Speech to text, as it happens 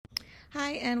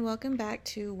Hi, and welcome back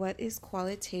to What is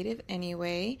Qualitative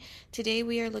Anyway? Today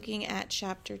we are looking at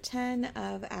Chapter 10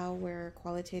 of our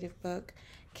qualitative book,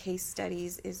 Case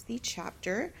Studies is the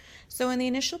chapter. So in the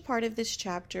initial part of this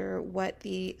chapter, what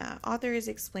the author is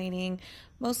explaining,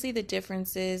 mostly the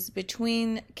differences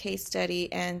between case study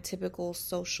and typical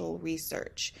social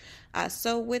research.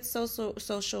 So with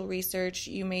social research,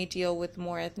 you may deal with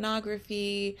more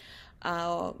ethnography,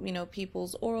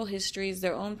 people's oral histories,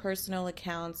 their own personal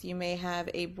accounts. You may have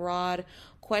a broad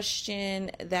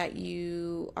question that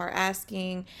you are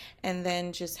asking and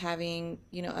then just having,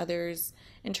 others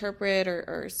interpret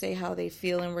or say how they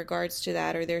feel in regards to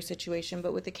that or their situation.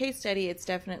 But with the case study, it's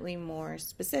definitely more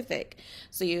specific.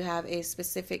 So you have a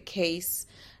specific case,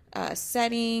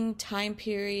 setting, time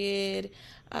period,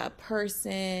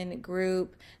 person,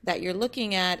 group that you're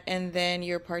looking at, and then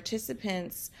your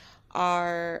participants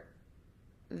are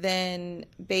then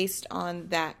based on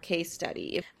that case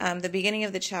study. The beginning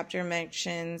of the chapter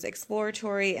mentions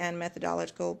exploratory and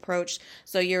methodological approach.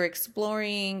 So you're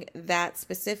exploring that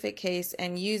specific case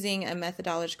and using a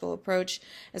methodological approach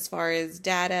as far as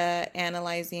data,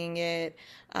 analyzing it,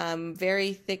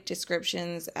 very thick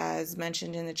descriptions as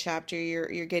mentioned in the chapter.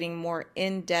 You're getting more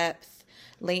in-depth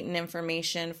latent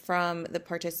information from the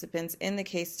participants in the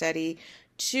case study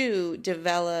to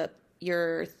develop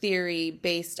your theory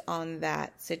based on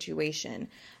that situation.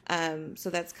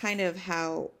 So that's kind of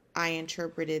how I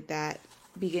interpreted that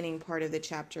beginning part of the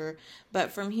chapter.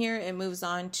 But from here, it moves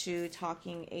on to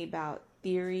talking about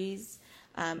theories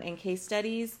and case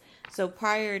studies. So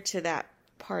prior to that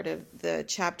part of the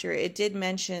chapter, it did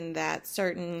mention that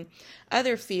certain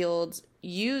other fields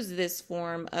use this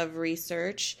form of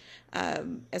research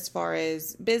as far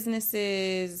as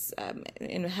businesses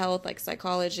in health, like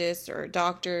psychologists or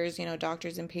doctors,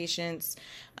 doctors and patients,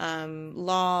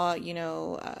 law,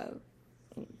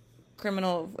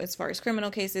 criminal, as far as criminal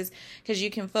cases, because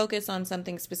you can focus on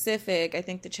something specific. I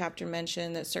think the chapter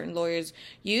mentioned that certain lawyers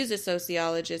use a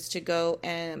sociologist to go,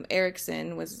 and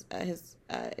Erickson was his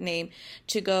name,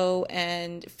 to go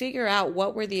and figure out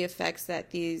what were the effects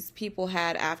that these people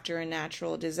had after a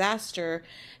natural disaster,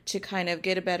 to kind of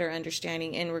get a better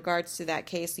understanding in regards to that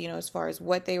case, as far as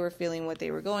what they were feeling, what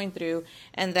they were going through,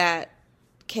 and that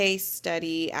case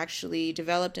study actually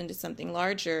developed into something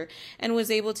larger and was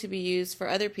able to be used for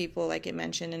other people, like it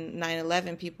mentioned in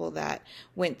 9/11, people that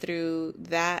went through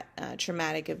that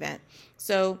traumatic event.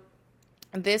 So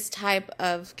this type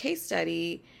of case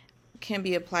study can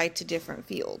be applied to different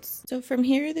fields. So from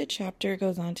here, the chapter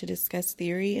goes on to discuss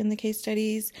theory in the case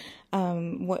studies.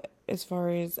 As far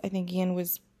as I think Ian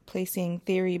was placing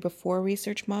theory before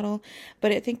research model,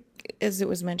 but I think as it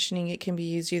was mentioning, it can be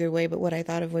used either way. But what I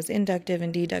thought of was inductive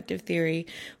and deductive theory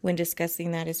when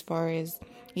discussing that, as far as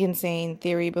Ian saying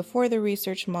theory before the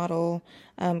research model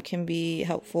can be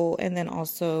helpful, and then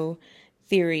also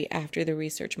theory after the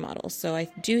research model. So I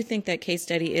do think that case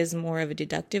study is more of a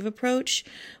deductive approach,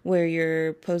 where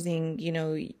you're posing,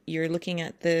 you're looking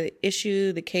at the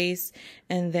issue, the case,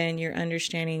 and then you're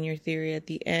understanding your theory at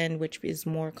the end, which is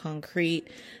more concrete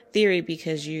theory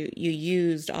because you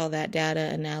used all that data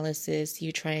analysis,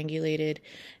 you triangulated,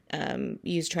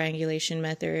 used triangulation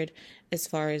method as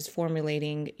far as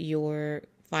formulating your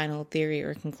final theory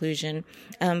or conclusion.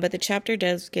 But the chapter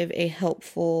does give a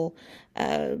helpful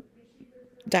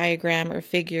diagram or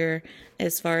figure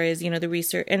as far as, the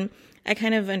research. And I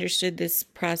kind of understood this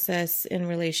process in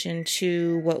relation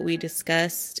to what we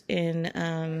discussed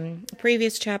in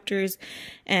previous chapters,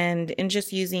 and in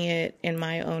just using it in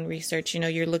my own research.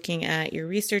 You're looking at your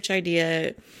research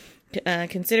idea,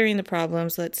 considering the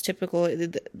problem. So that's typical.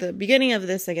 The beginning of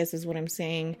this, I guess, is what I'm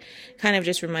saying, kind of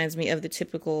just reminds me of the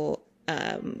typical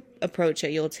approach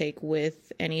that you'll take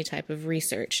with any type of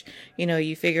research.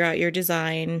 You figure out your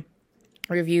design,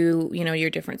 review, your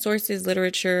different sources,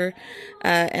 literature,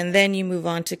 and then you move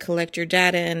on to collect your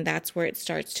data, and that's where it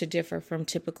starts to differ from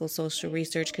typical social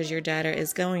research, because your data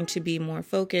is going to be more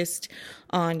focused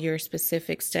on your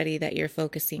specific study that you're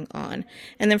focusing on.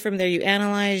 And then from there, you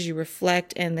analyze, you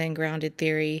reflect, and then grounded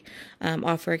theory,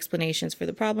 offer explanations for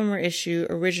the problem or issue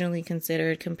originally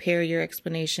considered, compare your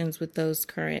explanations with those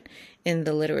current in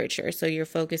the literature. So you're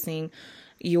focusing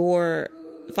your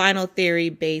final theory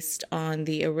based on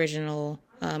the original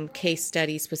case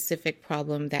study specific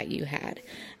problem that you had.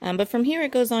 But from here,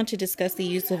 it goes on to discuss the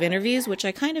use of interviews, which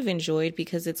I kind of enjoyed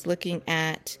because it's looking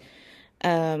at,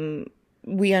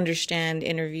 we understand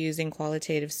interviews in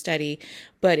qualitative study,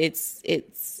 but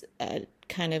it's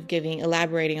kind of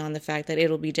elaborating on the fact that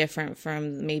it'll be different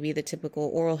from maybe the typical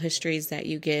oral histories that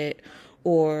you get,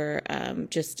 or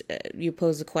just you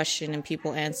pose a question and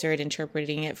people answer it,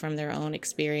 interpreting it from their own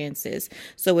experiences.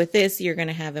 So with this, you're going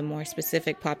to have a more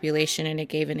specific population, and it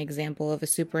gave an example of a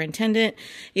superintendent.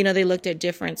 They looked at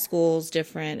different schools,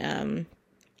 different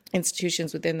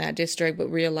institutions within that district,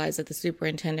 but realized that the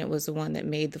superintendent was the one that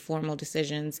made the formal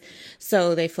decisions.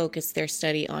 So they focused their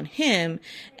study on him.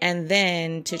 And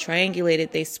then to triangulate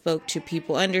it, they spoke to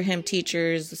people under him,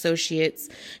 teachers, associates,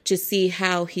 to see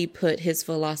how he put his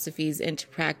philosophies into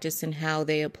practice and how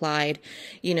they applied,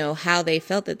 how they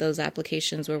felt that those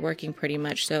applications were working pretty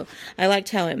much. So I liked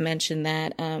how it mentioned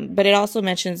that. But it also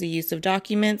mentions the use of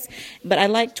documents. But I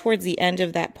liked towards the end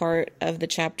of that part of the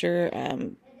chapter,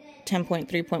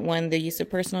 10.3.1, the use of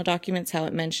personal documents, how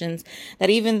it mentions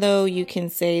that even though you can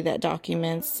say that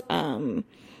documents can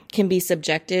be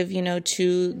subjective,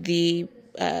 to the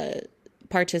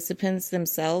participants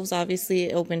themselves,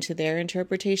 obviously open to their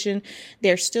interpretation,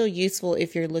 they're still useful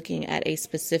if you're looking at a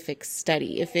specific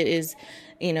study. If it is,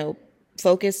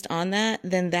 focused on that,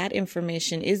 then that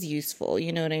information is useful.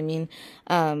 You know what I mean?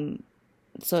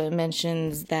 So it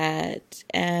mentions that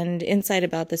and insight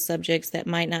about the subjects that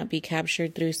might not be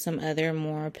captured through some other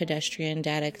more pedestrian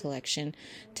data collection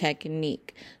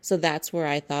technique. So that's where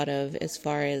I thought of as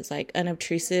far as like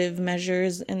unobtrusive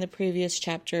measures in the previous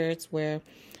chapter. It's where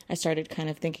I started kind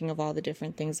of thinking of all the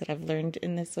different things that I've learned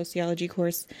in this sociology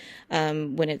course.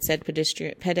 When it said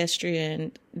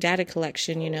pedestrian data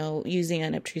collection, using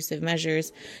unobtrusive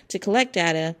measures to collect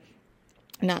data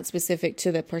not specific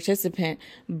to the participant,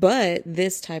 but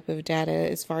this type of data,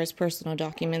 as far as personal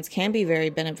documents, can be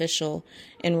very beneficial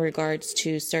in regards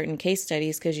to certain case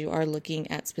studies because you are looking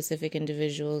at specific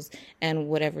individuals and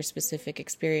whatever specific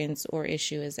experience or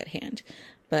issue is at hand.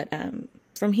 But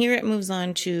from here, it moves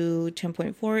on to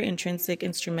 10.4, intrinsic,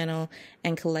 instrumental,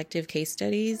 and collective case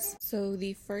studies. So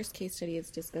the first case study it's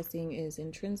discussing is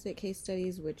intrinsic case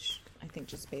studies, which I think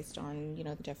just based on,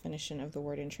 the definition of the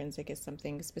word intrinsic is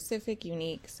something specific,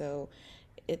 unique. So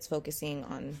it's focusing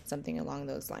on something along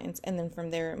those lines. And then from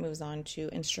there, it moves on to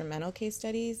instrumental case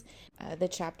studies. The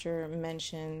chapter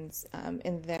mentions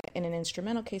in an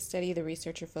instrumental case study, the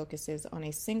researcher focuses on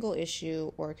a single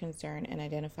issue or concern and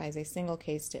identifies a single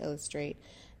case to illustrate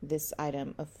this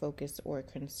item of focus or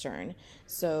concern.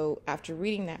 So after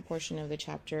reading that portion of the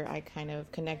chapter, I kind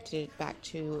of connected it back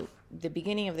to the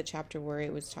beginning of the chapter where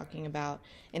it was talking about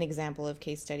an example of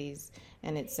case studies.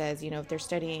 And it says, if they're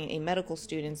studying a medical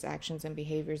student's actions and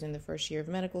behaviors in the first year of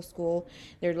medical school,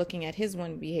 they're looking at his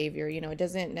one behavior. It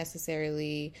doesn't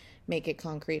necessarily make it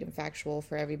concrete and factual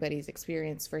for everybody's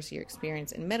first year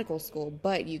experience in medical school,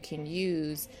 but you can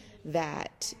use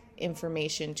that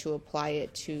information to apply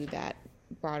it to that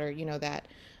broader, that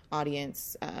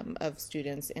audience of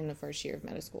students in the first year of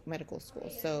medical school.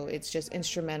 So it's just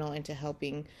instrumental into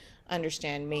helping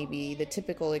understand maybe the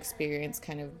typical experience,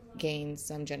 kind of gain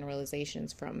some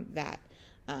generalizations from that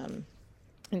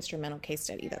instrumental case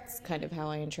study. That's kind of how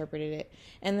I interpreted it.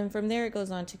 And then from there it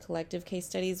goes on to collective case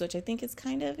studies, which I think is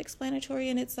kind of explanatory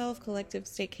in itself. Collective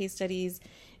state case studies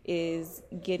is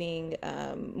getting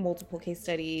multiple case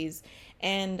studies,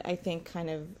 and I think kind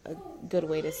of a good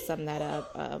way to sum that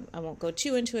up, I won't go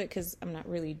too into it because I'm not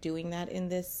really doing that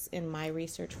in my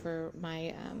research for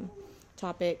my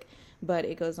topic, but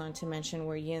it goes on to mention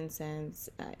where Yin says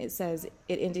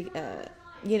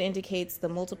Yin indicates the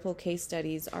multiple case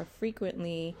studies are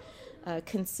frequently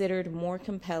considered more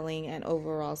compelling, and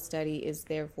overall study is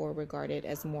therefore regarded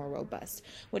as more robust,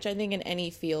 which I think in any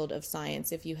field of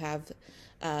science, if you have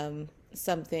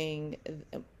something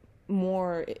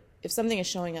more, if something is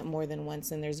showing up more than once,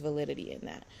 then there's validity in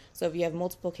that. So if you have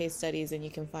multiple case studies and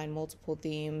you can find multiple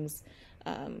themes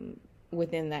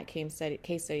within that case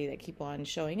study that keep on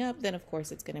showing up, then of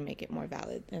course it's going to make it more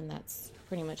valid. And that's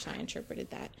pretty much how I interpreted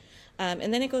that.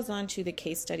 And then it goes on to the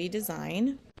case study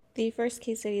design. The first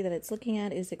case study that it's looking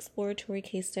at is exploratory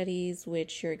case studies,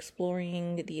 which you're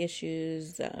exploring the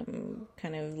issues,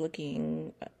 kind of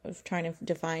trying to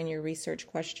define your research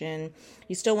question.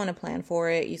 You still want to plan for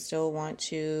it. You still want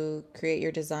to create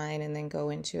your design and then go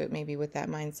into it maybe with that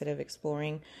mindset of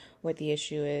exploring what the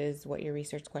issue is, what your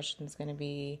research question is going to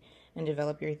be, and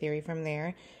develop your theory from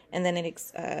there. And then it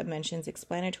mentions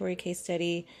explanatory case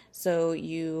study. So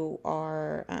you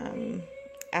are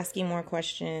asking more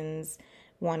questions,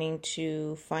 wanting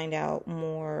to find out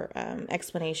more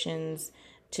explanations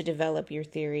to develop your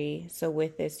theory. So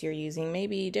with this, you're using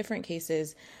maybe different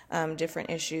cases, different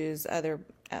issues, other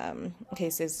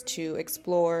cases to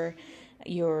explore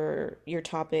your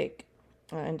topic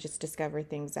and just discover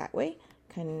things that way.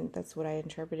 That's what I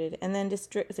interpreted. And then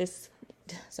this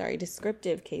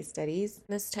descriptive case studies.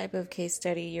 This type of case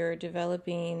study, you're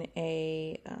developing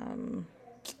a,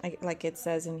 like it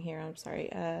says in here,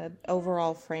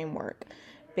 overall framework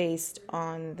based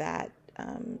on that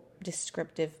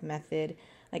descriptive method.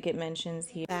 Like it mentions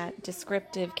here, that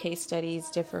descriptive case studies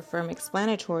differ from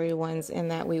explanatory ones in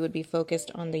that we would be focused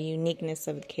on the uniqueness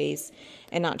of the case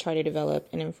and not try to develop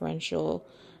an inferential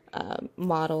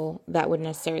model that would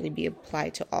necessarily be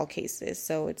applied to all cases.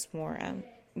 So it's more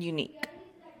unique.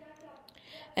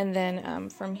 And then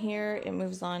from here, it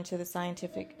moves on to the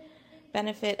scientific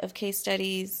benefit of case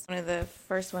studies. One of the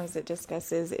first ones it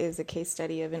discusses is a case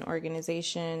study of an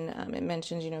organization. It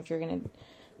mentions, if you're going to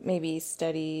maybe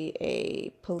study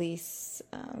a police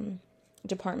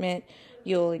department,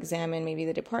 you'll examine maybe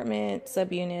the department,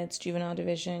 subunits, juvenile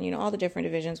division, all the different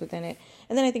divisions within it.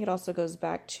 And then I think it also goes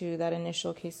back to that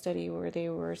initial case study where they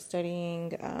were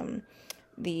studying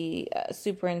the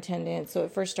superintendent. So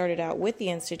it first started out with the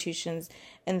institutions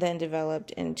and then developed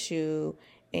into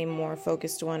a more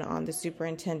focused one on the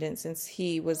superintendent, since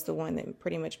he was the one that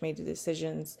pretty much made the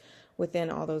decisions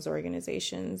within all those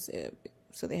organizations.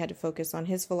 So they had to focus on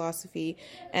his philosophy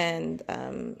and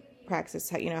practice,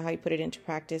 how he put it into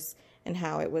practice and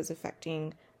how it was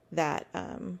affecting that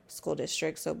school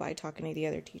district. So by talking to the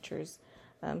other teachers.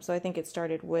 So I think it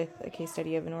started with a case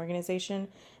study of an organization.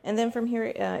 And then from here,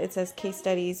 it says case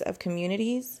studies of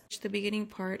communities. The beginning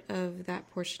part of that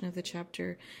portion of the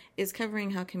chapter is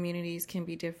covering how communities can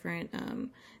be different.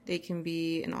 They can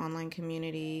be an online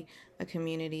community, a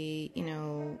community,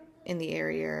 in the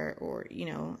area, or,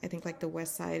 I think like the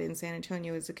West Side in San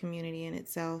Antonio is a community in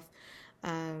itself.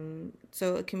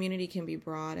 So a community can be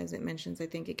broad, as it mentions. I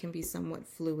think it can be somewhat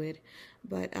fluid,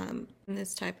 but in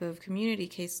this type of community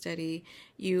case study,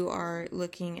 you are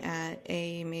looking at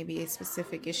maybe a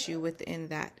specific issue within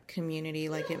that community,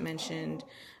 like it mentioned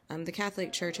the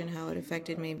Catholic Church and how it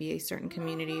affected maybe a certain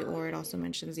community, or it also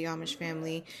mentions the Amish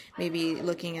family, maybe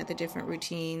looking at the different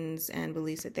routines and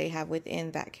beliefs that they have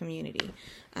within that community.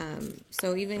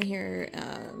 So even here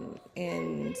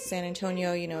in San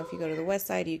Antonio, if you go to the West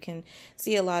Side, you can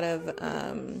see a lot of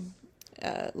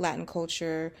Latin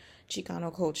culture,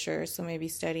 Chicano culture, so maybe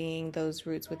studying those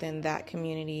roots within that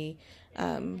community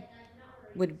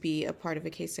would be a part of a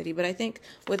case study. But I think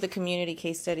with the community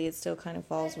case study, it still kind of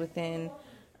falls within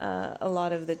a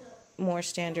lot of the more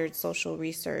standard social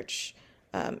research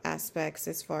aspects,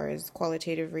 as far as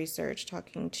qualitative research,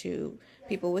 talking to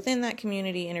people within that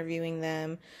community, interviewing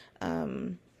them,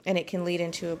 and it can lead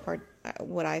into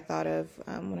what I thought of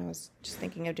when I was just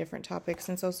thinking of different topics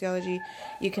in sociology.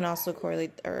 You can also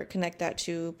correlate or connect that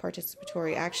to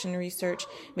participatory action research.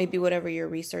 Maybe whatever you're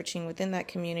researching within that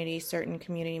community, certain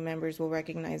community members will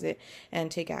recognize it and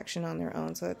take action on their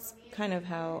own. So that's kind of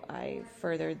how I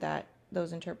furthered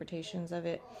those interpretations of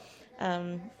it.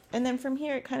 And then from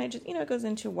here, it kind of just, it goes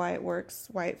into why it works,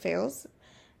 why it fails,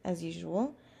 as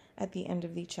usual, at the end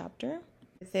of the chapter.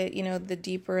 With it, the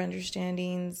deeper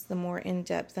understandings, the more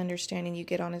in-depth understanding you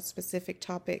get on a specific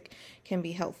topic can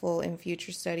be helpful in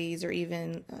future studies or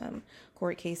even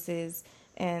court cases.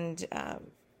 And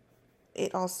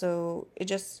it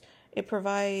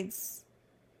provides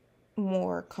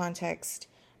more context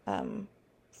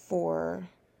for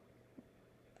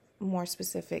more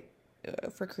specific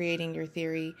for creating your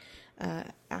theory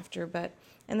after.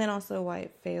 And then also why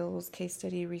it fails, case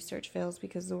study research fails,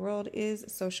 because the world is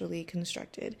socially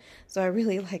constructed. So I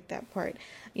really like that part.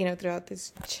 Throughout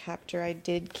this chapter, I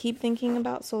did keep thinking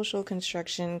about social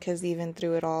construction, because even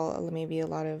through it all, maybe a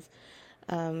lot of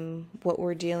what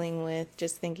we're dealing with,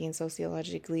 just thinking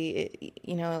sociologically,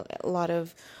 a lot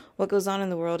of what goes on in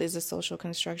the world is a social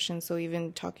construction. So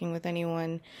even talking with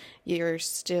anyone, you're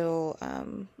still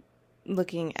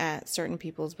looking at certain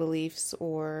people's beliefs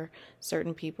or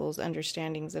certain people's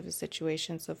understandings of a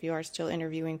situation. So if you are still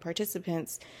interviewing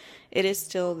participants, it is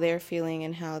still their feeling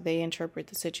and how they interpret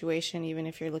the situation, even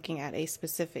if you're looking at a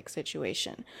specific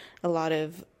situation. A lot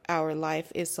of our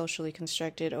life is socially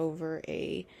constructed over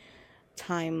a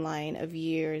timeline of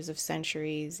years, of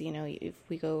centuries. If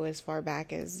we go as far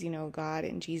back as, God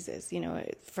and Jesus,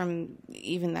 from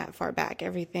even that far back,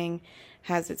 everything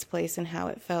has its place and how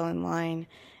it fell in line.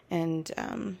 And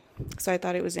so I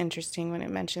thought it was interesting when it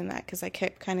mentioned that, because I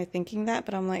kept kind of thinking that,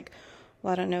 but I'm like,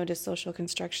 well, I don't know, does social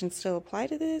construction still apply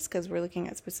to this? Because we're looking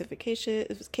at specific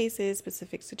cases,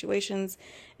 specific situations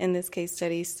in this case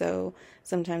study. So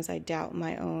sometimes I doubt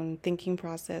my own thinking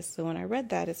process. So when I read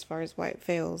that, as far as why it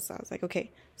fails, I was like, okay,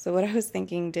 so what I was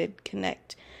thinking did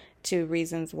connect to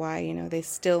reasons why, they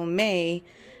still may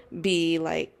be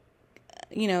like,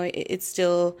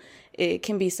 it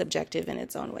can be subjective in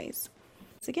its own ways.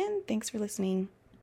 So again, thanks for listening.